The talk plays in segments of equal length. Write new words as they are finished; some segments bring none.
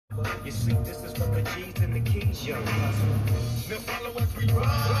You see, this is for the G's and the keys, young hustler. Now follow as we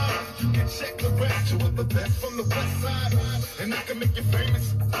ride. You can check the rest. Two of the best from the west side. And I can make you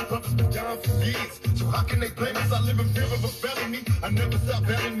famous. Brothers been down for years. So how can they blame us? I live in fear of a felony. I never stop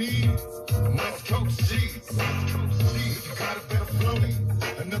having needs. West Coast G's. If you got a better floating.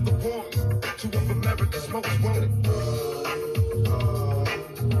 Another warning. Two of America's most wanted.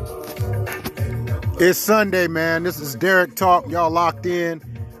 It's Sunday, man. This is Derrick Talk. Y'all locked in.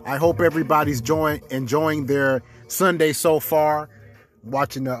 I hope everybody's enjoying their Sunday so far.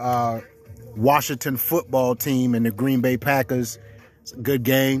 Watching the Washington football team and the Green Bay Packers. It's a good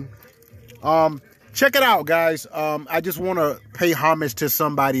game. Check it out, guys. I just want to pay homage to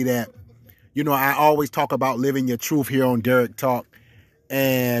somebody that, you know, I always talk about living your truth here on Derrick Talk.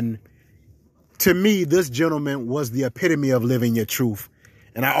 And to me, this gentleman was the epitome of living your truth.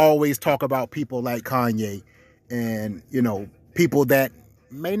 And I always talk about people like Kanye and, you know, people that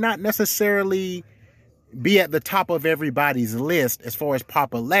may not necessarily be at the top of everybody's list as far as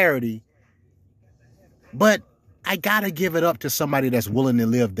popularity. But I got to give it up to somebody that's willing to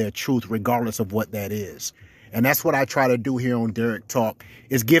live their truth regardless of what that is. And that's what I try to do here on Derrick Talk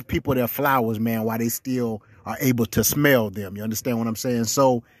is give people their flowers, man, while they still are able to smell them. You understand what I'm saying?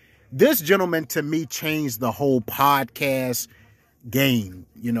 So this gentleman, to me, changed the whole podcast game.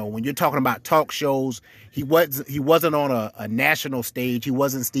 You know, when you're talking about talk shows, he wasn't on a national stage. He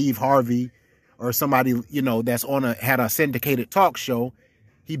wasn't Steve Harvey or somebody, you know, that's had a syndicated talk show.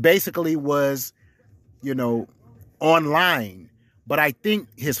 He basically was, you know, online. But I think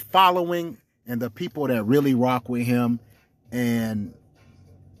his following and the people that really rock with him and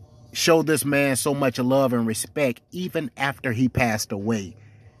show this man so much love and respect, even after he passed away,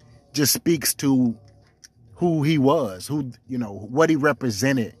 just speaks to who he was, who, you know, what he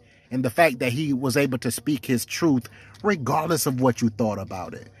represented, and the fact that he was able to speak his truth regardless of what you thought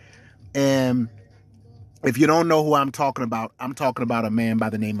about it. And if you don't know who I'm talking about a man by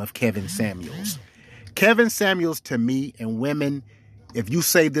the name of Kevin Samuels. Kevin Samuels, to me, and women, if you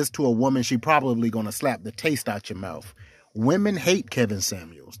say this to a woman, she probably going to slap the taste out your mouth. Women hate Kevin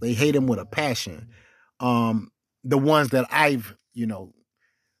Samuels. They hate him with a passion. The ones that I've, you know,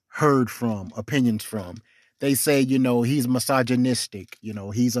 heard from, opinions from, they say, you know, he's misogynistic. You know,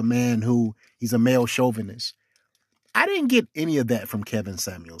 he's a male chauvinist. I didn't get any of that from Kevin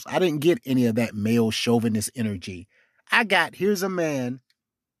Samuels. I didn't get any of that male chauvinist energy. Here's a man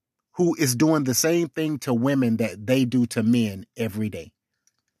who is doing the same thing to women that they do to men every day.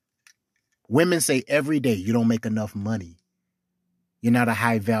 Women say every day, you don't make enough money. You're not a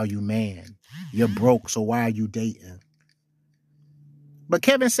high value man. You're broke, so why are you dating? But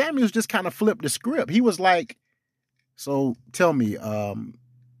Kevin Samuels just kind of flipped the script. He was like, so tell me,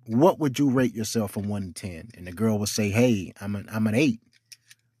 what would you rate yourself from 1 to 10? And the girl would say, hey, I'm an 8.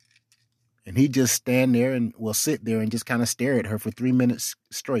 And he just stand there and will sit there and just kind of stare at her for 3 minutes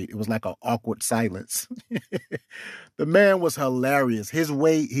straight. It was like an awkward silence. The man was hilarious. His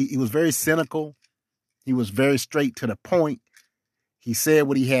way, he was very cynical. He was very straight to the point. He said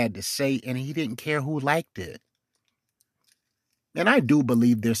what he had to say, and he didn't care who liked it. And I do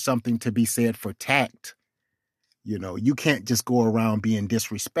believe there's something to be said for tact. You know, you can't just go around being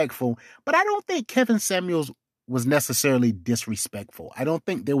disrespectful. But I don't think Kevin Samuels was necessarily disrespectful. I don't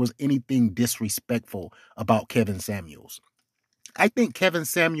think there was anything disrespectful about Kevin Samuels. I think Kevin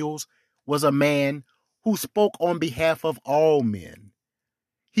Samuels was a man who spoke on behalf of all men.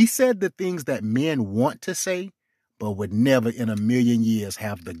 He said the things that men want to say, but would never in a million years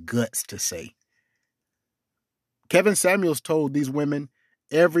have the guts to say. Kevin Samuels told these women,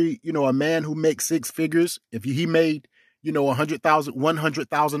 a man who makes 6 figures, if he made,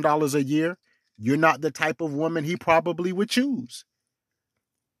 $100,000 a year, you're not the type of woman he probably would choose.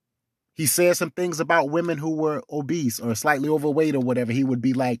 He said some things about women who were obese or slightly overweight or whatever. He would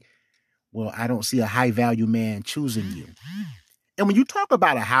be like, well, I don't see a high value man choosing you. And when you talk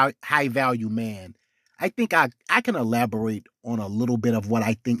about a high value man, I think I can elaborate on a little bit of what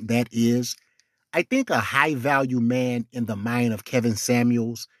I think that is. I think a high-value man in the mind of Kevin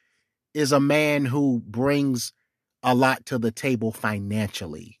Samuels is a man who brings a lot to the table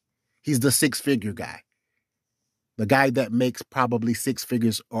financially. He's the 6-figure guy. The guy that makes probably 6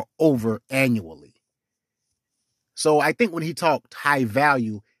 figures or over annually. So I think when he talked high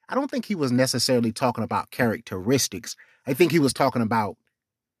value, I don't think he was necessarily talking about characteristics. I think he was talking about,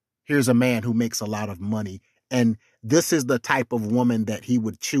 here's a man who makes a lot of money, and this is the type of woman that he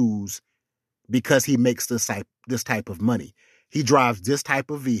would choose because he makes this type of money. He drives this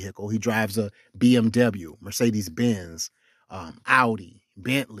type of vehicle. He drives a BMW, Mercedes-Benz, Audi,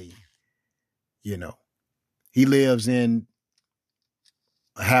 Bentley. He lives in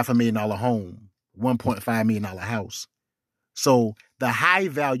a $500,000 home, $1.5 million house. So the high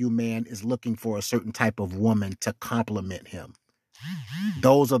value man is looking for a certain type of woman to complement him.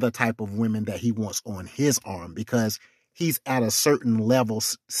 Those are the type of women that he wants on his arm because he's at a certain level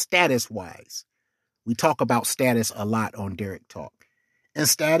status wise. We talk about status a lot on Derrick Talk. And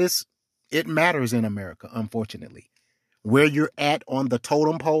status, it matters in America, unfortunately. Where you're at on the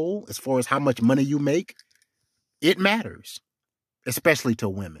totem pole, as far as how much money you make, it matters, especially to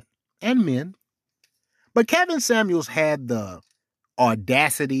women and men. But Kevin Samuels had the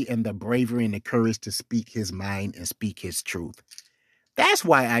audacity and the bravery and the courage to speak his mind and speak his truth. That's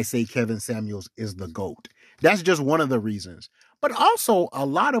why I say Kevin Samuels is the GOAT. That's just one of the reasons. But also, a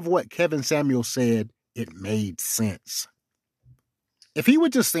lot of what Kevin Samuels said, it made sense. If he were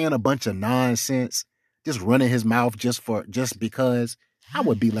just saying a bunch of nonsense, just running his mouth just because, I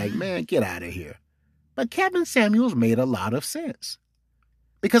would be like, man, get out of here. But Kevin Samuels made a lot of sense.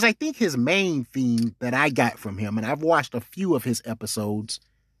 Because I think his main theme that I got from him, and I've watched a few of his episodes,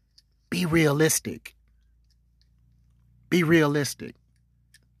 be realistic. Be realistic.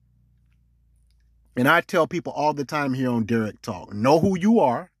 And I tell people all the time here on Derrick Talk, know who you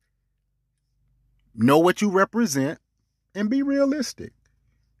are, know what you represent, and be realistic.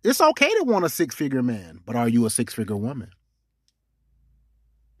 It's okay to want a six-figure man, but are you a six-figure woman?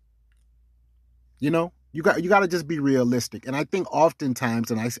 You know, you got to just be realistic. And I think oftentimes,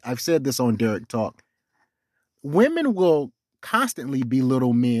 and I've said this on Derrick Talk, women will constantly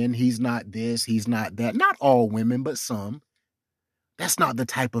belittle men. He's not this, he's not that. Not all women, but some. That's not the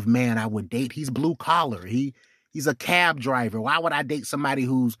type of man I would date. He's blue collar. He's a cab driver. Why would I date somebody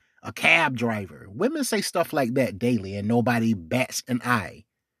who's a cab driver? Women say stuff like that daily and nobody bats an eye.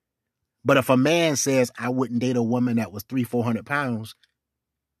 But if a man says, I wouldn't date a woman that was 300-400 pounds,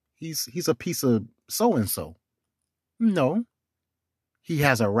 he's a piece of so-and-so. No. He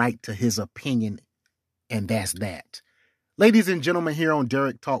has a right to his opinion, and that's that. Ladies and gentlemen, here on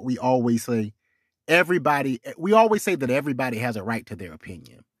Derrick Talk, we always say that everybody has a right to their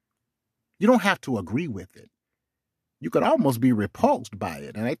opinion. You don't have to agree with it. You could almost be repulsed by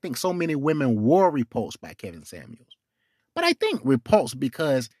it. And I think so many women were repulsed by Kevin Samuels. But I think repulsed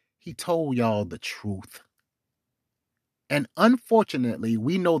because he told y'all the truth. And unfortunately,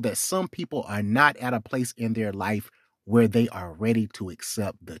 we know that some people are not at a place in their life where they are ready to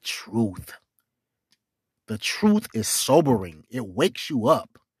accept the truth. The truth is sobering. It wakes you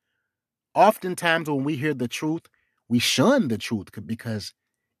up. Oftentimes when we hear the truth, we shun the truth because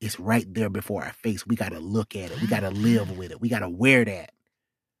it's right there before our face. We got to look at it. We got to live with it. We got to wear that.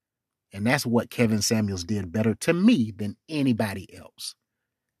 And that's what Kevin Samuels did better to me than anybody else.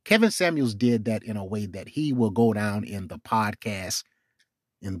 Kevin Samuels did that in a way that he will go down in the podcast,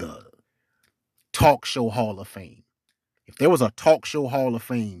 in the talk show Hall of Fame. If there was a talk show Hall of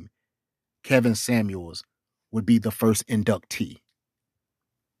Fame, Kevin Samuels would be the first inductee.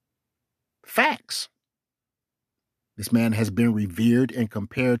 Facts. This man has been revered and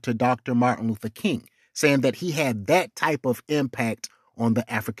compared to Dr. Martin Luther King, saying that he had that type of impact on the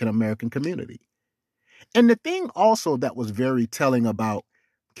African American community. And the thing also that was very telling about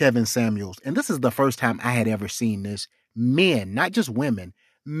Kevin Samuels, and this is the first time I had ever seen this, men, not just women,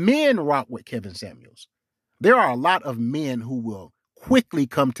 men rock with Kevin Samuels. There are a lot of men who will quickly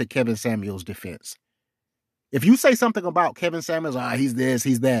come to Kevin Samuels' defense. If you say something about Kevin Samuels, he's this,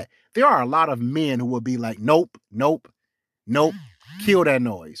 he's that, there are a lot of men who will be like, nope, kill that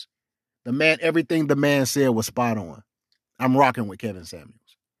noise. Everything the man said was spot on. I'm rocking with Kevin Samuels.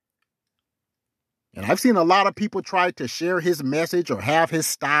 And I've seen a lot of people try to share his message or have his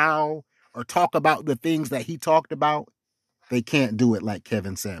style or talk about the things that he talked about. They can't do it like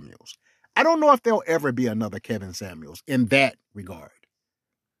Kevin Samuels. I don't know if there'll ever be another Kevin Samuels in that regard.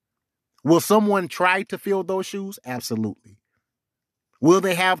 Will someone try to fill those shoes? Absolutely. Will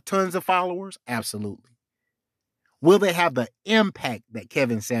they have tons of followers? Absolutely. Will they have the impact that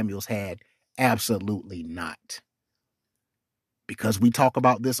Kevin Samuels had? Absolutely not. Because we talk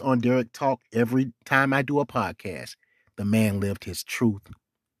about this on Derrick Talk every time I do a podcast. The man lived his truth.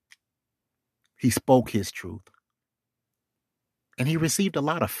 He spoke his truth. And he received a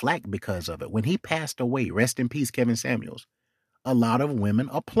lot of flack because of it. When he passed away, rest in peace, Kevin Samuels, a lot of women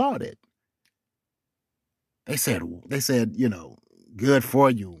applauded. They said, good for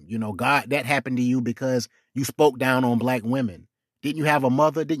you. God, that happened to you because you spoke down on black women. Didn't you have a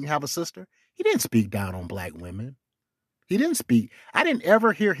mother? Didn't you have a sister? He didn't speak down on black women. He didn't speak. I didn't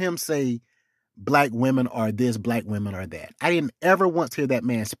ever hear him say black women are this, black women are that. I didn't ever once hear that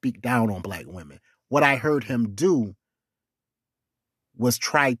man speak down on black women. What I heard him do was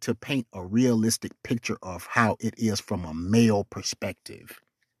try to paint a realistic picture of how it is from a male perspective.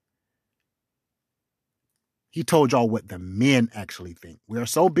 He told y'all what the men actually think. We are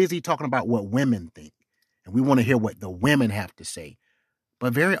so busy talking about what women think, and we want to hear what the women have to say.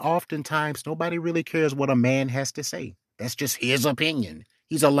 But very oftentimes, nobody really cares what a man has to say. That's just his opinion.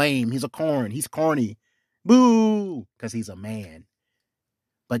 He's a lame. He's a corn. He's corny. Boo! Because he's a man.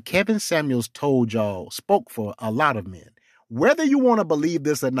 But Kevin Samuels told y'all, spoke for a lot of men. Whether you want to believe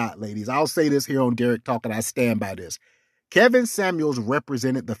this or not, ladies, I'll say this here on Derrick Talk, and I stand by this. Kevin Samuels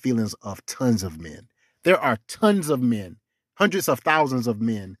represented the feelings of tons of men. There are tons of men, hundreds of thousands of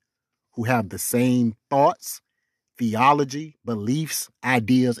men who have the same thoughts, theology, beliefs,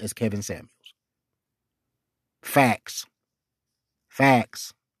 ideas as Kevin Samuels. Facts.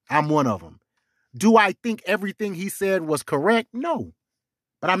 Facts. I'm one of them. Do I think everything he said was correct? No.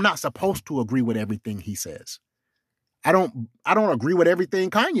 But I'm not supposed to agree with everything he says. I don't agree with everything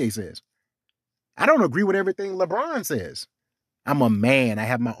Kanye says. I don't agree with everything LeBron says. I'm a man. I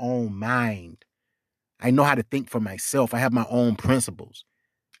have my own mind. I know how to think for myself. I have my own principles.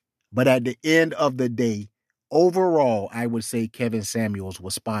 But at the end of the day, overall, I would say Kevin Samuels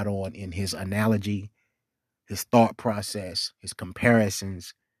was spot on in his analogy, his thought process, his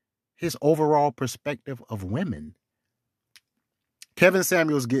comparisons, his overall perspective of women. Kevin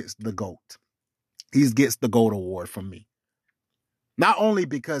Samuels gets the GOAT. He gets the GOAT award from me. Not only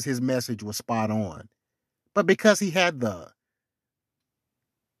because his message was spot on, but because he had the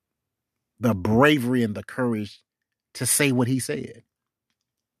bravery and the courage to say what he said.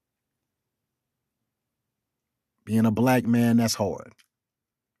 Being a black man, that's hard.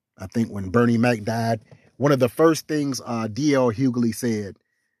 I think when Bernie Mac died, one of the first things D.L. Hughley said,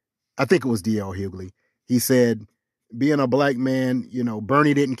 I think it was D.L. Hughley, he said, being a black man,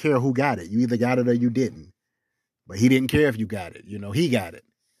 Bernie didn't care who got it. You either got it or you didn't. But he didn't care if you got it. He got it.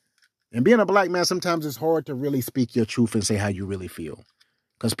 And being a black man, sometimes it's hard to really speak your truth and say how you really feel.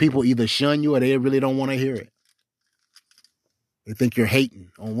 Because people either shun you or they really don't want to hear it. They think you're hating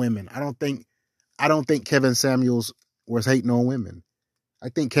on women. I don't think Kevin Samuels was hating on women. I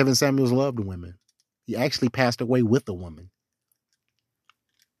think Kevin Samuels loved women. He actually passed away with a woman.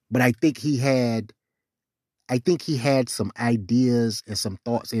 But I think he had some ideas and some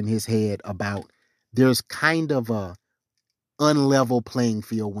thoughts in his head about there's kind of a unlevel playing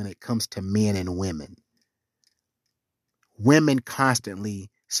field when it comes to men and women. Women constantly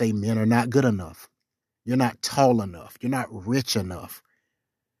say men are not good enough. You're not tall enough. You're not rich enough.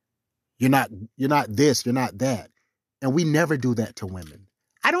 You're not this, you're not that. And we never do that to women.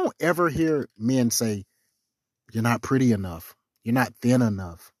 I don't ever hear men say, you're not pretty enough. You're not thin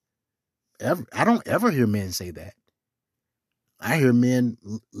enough. I don't ever hear men say that. I hear men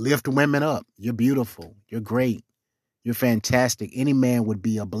lift women up. You're beautiful. You're great. You're fantastic. Any man would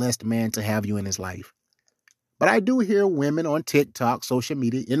be a blessed man to have you in his life. But I do hear women on TikTok, social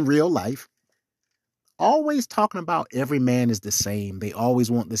media, in real life, always talking about every man is the same. They always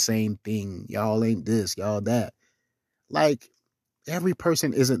want the same thing. Y'all ain't this, y'all that. Like, every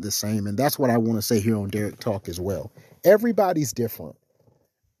person isn't the same. And that's what I want to say here on Derrick Talk as well. Everybody's different.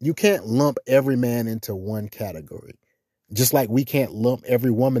 You can't lump every man into one category. Just like we can't lump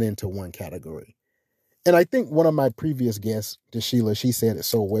every woman into one category. And I think one of my previous guests, DeSheila, she said it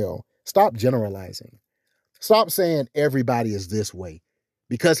so well. Stop generalizing. Stop saying everybody is this way.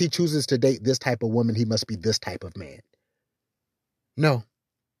 Because he chooses to date this type of woman, he must be this type of man. No.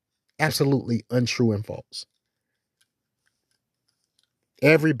 Absolutely untrue and false.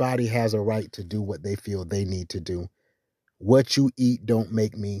 Everybody has a right to do what they feel they need to do. What you eat don't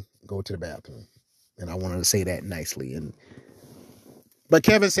make me go to the bathroom. And I wanted to say that nicely. But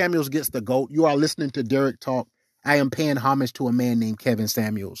Kevin Samuels gets the GOAT. You are listening to Derrick Talk. I am paying homage to a man named Kevin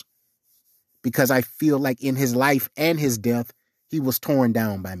Samuels. Because I feel like in his life and his death, he was torn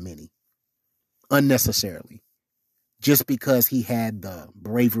down by many. Unnecessarily. Just because he had the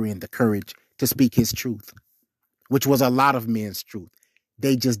bravery and the courage to speak his truth. Which was a lot of men's truth.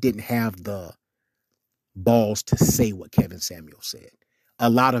 They just didn't have the balls to say what Kevin Samuels said. A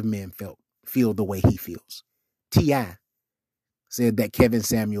lot of men feel the way he feels. T.I. said that Kevin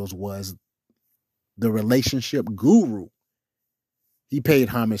Samuels was the relationship guru. He paid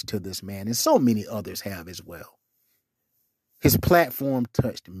homage to this man, and so many others have as well. His platform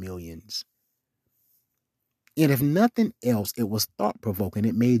touched millions. And if nothing else, it was thought-provoking.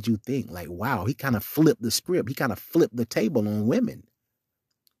 It made you think, like, wow, he kind of flipped the script. He kind of flipped the table on women.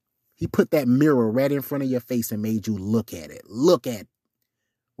 He put that mirror right in front of your face and made you look at it. Look at it.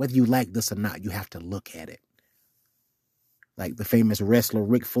 Whether you like this or not, you have to look at it. Like the famous wrestler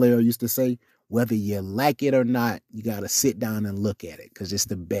Ric Flair used to say, Whether you like it or not, you got to sit down and look at it because it's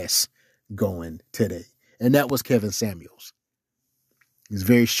the best going today. And that was Kevin Samuels. He's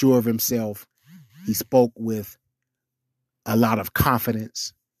very sure of himself. He spoke with a lot of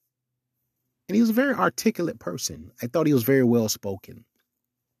confidence. And he was a very articulate person. I thought he was very well spoken.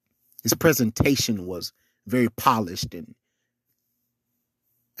 His presentation was very polished, and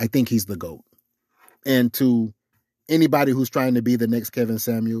I think he's the GOAT. And to anybody who's trying to be the next Kevin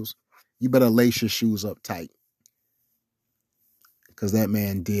Samuels, you better lace your shoes up tight, because that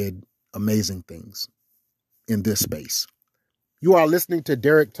man did amazing things in this space. You are listening to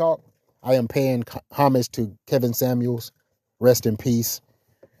Derrick Talk. I am paying homage to Kevin Samuels. Rest in peace.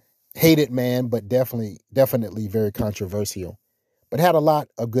 Hated man, but definitely very controversial. But had a lot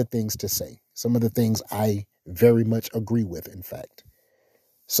of good things to say. Some of the things I very much agree with, in fact.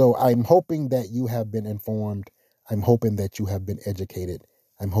 So I'm hoping that you have been informed. I'm hoping that you have been educated.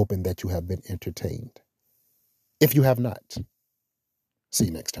 I'm hoping that you have been entertained. If you have not, see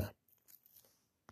you next time.